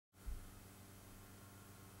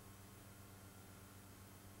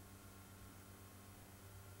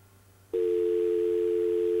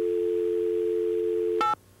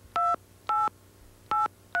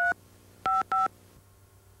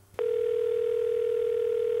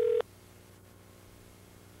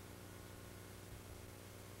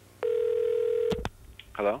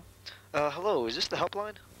Hello? Hello, is this the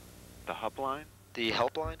helpline? The helpline? The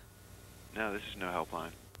helpline? No, this is no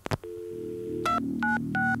helpline.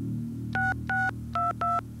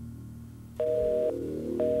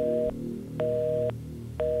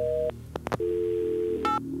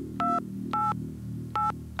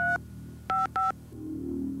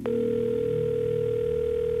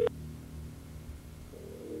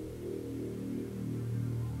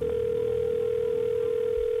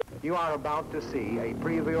 You are about to see a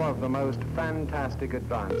preview of the most fantastic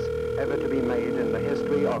advance ever to be made in the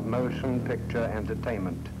history of motion picture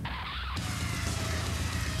entertainment.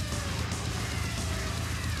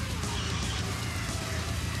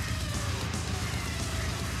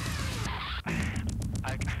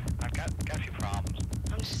 I've got a few problems.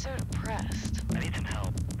 I'm just so depressed. I need some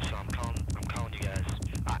help, so I'm calling you guys.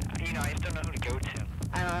 I just don't know who to go to.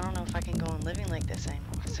 I don't know if I can go on living like this anymore.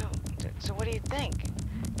 So what do you think?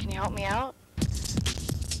 Can you help me out?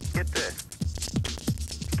 Get this.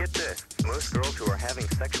 Most girls who are having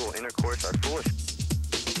sexual intercourse are foolish.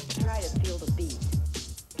 Try to feel the beat.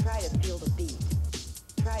 Try to feel the beat.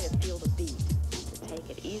 Try to feel the beat. Take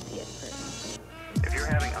it easy at first. If you're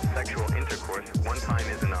having a sexual intercourse, one time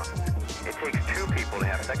is enough. It takes two people to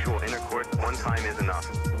have sexual intercourse. One time is enough.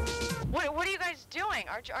 What are you guys doing?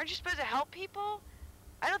 Aren't you supposed to help people?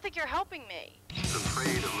 I don't think you're helping me.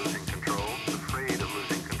 Afraid of losing control.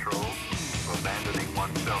 Abandoning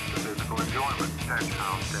oneself to physical enjoyment,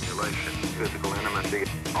 tactile stimulation, physical intimacy,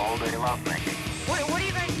 all-day lovemaking. What are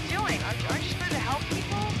you guys doing? Aren't you supposed to help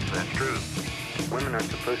people? That's true. Women are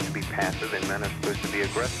supposed to be passive and men are supposed to be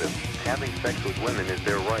aggressive. Having sex with women is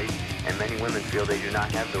their right, and many women feel they do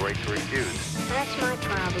not have the right to refuse. That's my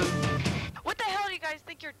problem. What the hell do you guys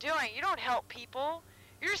think you're doing? You don't help people.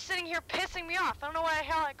 You're just sitting here pissing me off. I don't know why the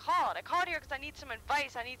hell I called. I called here because I need some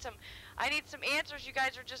advice. I need some answers. You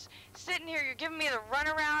guys are just sitting here. You're giving me the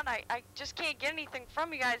runaround. I just can't get anything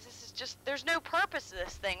from you guys. This is just, there's no purpose to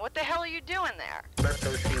this thing. What the hell are you doing there? Let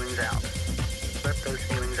those feelings out. Let those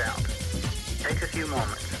feelings out. Take a few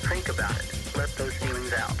moments. Think about it. Let those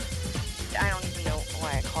feelings out. I don't even know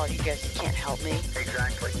why I called you guys. You can't help me.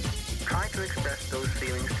 Exactly. Try to express those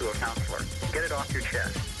feelings to a counselor. Get it off your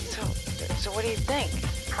chest. So what do you think?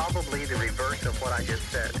 Probably the reverse of what I just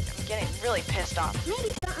said. I'm getting really pissed off.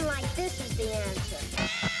 Maybe something like this is the answer.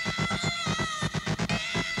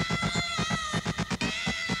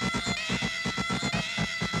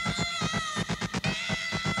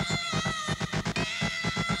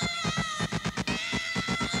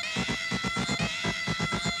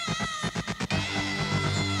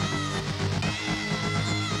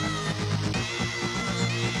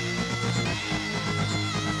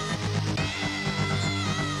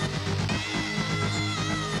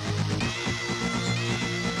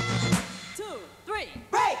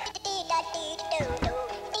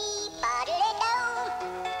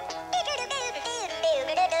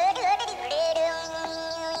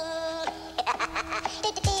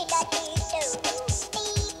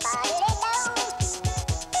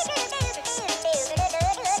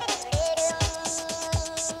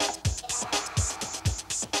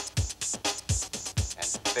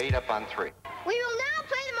 Fade up on 3. We will now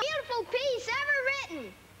play the most beautiful piece ever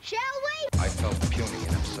written. Shall we? I felt puny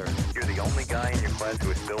and absurd. You're the only guy in your class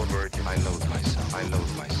who is still a virgin. I loathe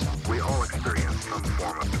myself. We all experience some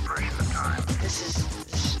form of depression at times. This is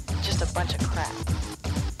just a bunch of crap.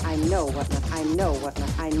 I know what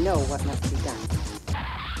must be done.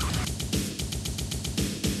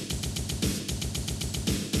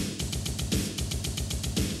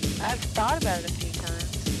 I've thought about it a few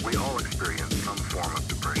times. We all experience some form of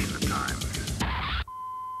depression at times.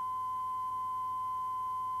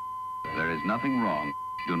 There is nothing wrong.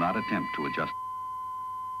 Do not attempt to adjust.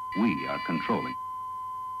 We are controlling.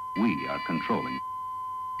 We are controlling.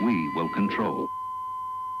 We will control.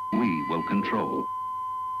 We will control.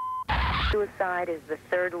 Suicide is the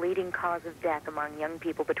third leading cause of death among young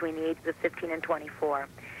people between the ages of 15 and 24.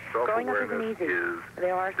 Growing up isn't easy.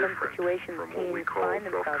 There are some situations teens find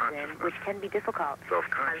themselves in which can be difficult.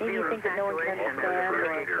 Maybe you think that no one can understand or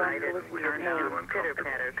wants to listen to your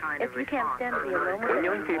pain. If you can't stand to be alone with When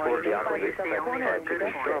young it people anymore, are you the find opposite, yourself they cornered tend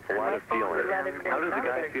to and stir up a lot of feelings. How does a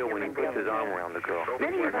guy feel when he puts his arm around the girl?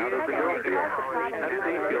 Many of us How does the girl feel? have How do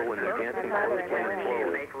they feel when they're dancing slowly,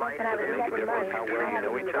 slowly? Does it make a difference how well you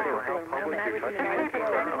know each other or how public you're touching each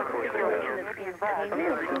other?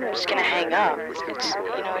 I'm just gonna hang up.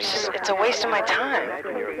 It's a waste of my time. I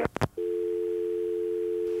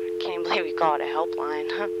can't believe you call it a helpline.